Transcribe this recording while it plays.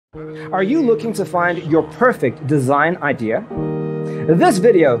Are you looking to find your perfect design idea? This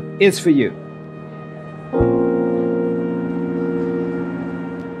video is for you.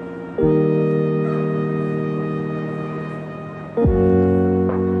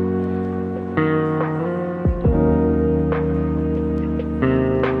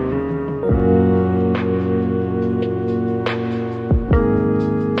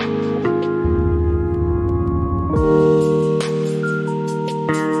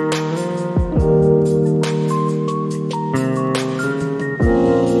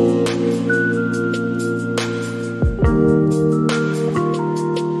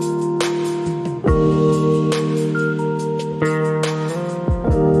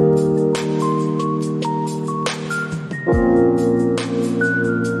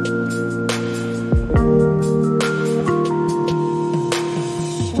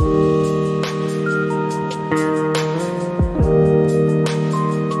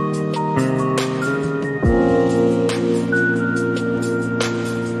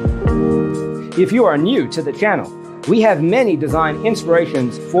 If you are new to the channel, we have many design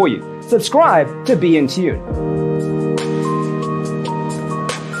inspirations for you. Subscribe to be in tune.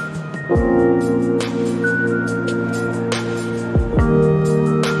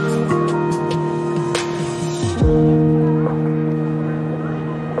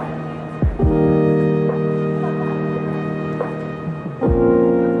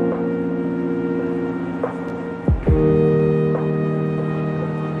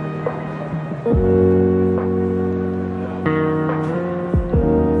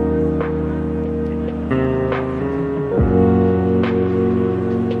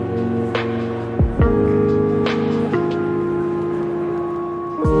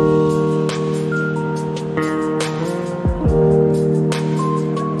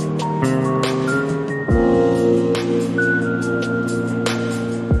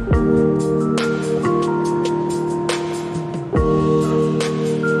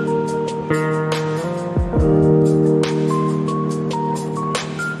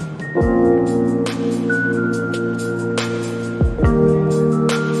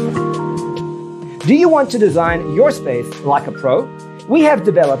 Do you want to design your space like a pro? We have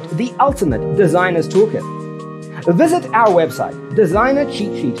developed the ultimate designer's toolkit. Visit our website,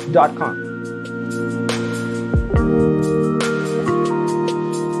 designercheatsheet.com.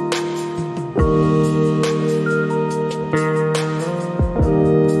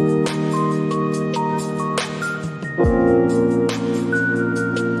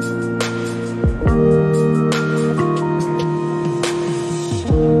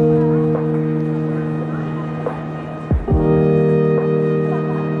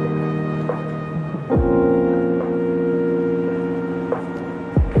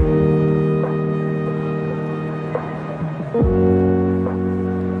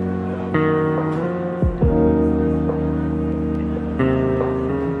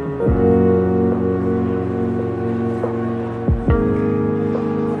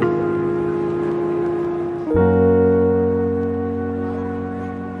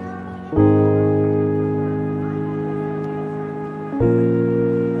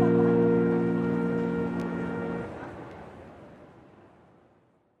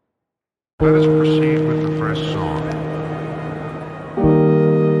 Let us proceed with the first song.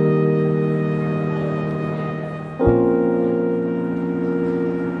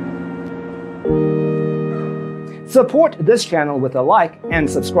 Support this channel with a like and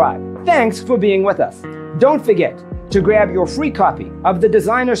subscribe. Thanks for being with us. Don't forget to grab your free copy of the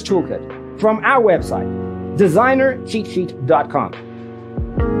Designer's Toolkit from our website,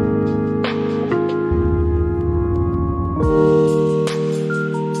 designercheatsheet.com.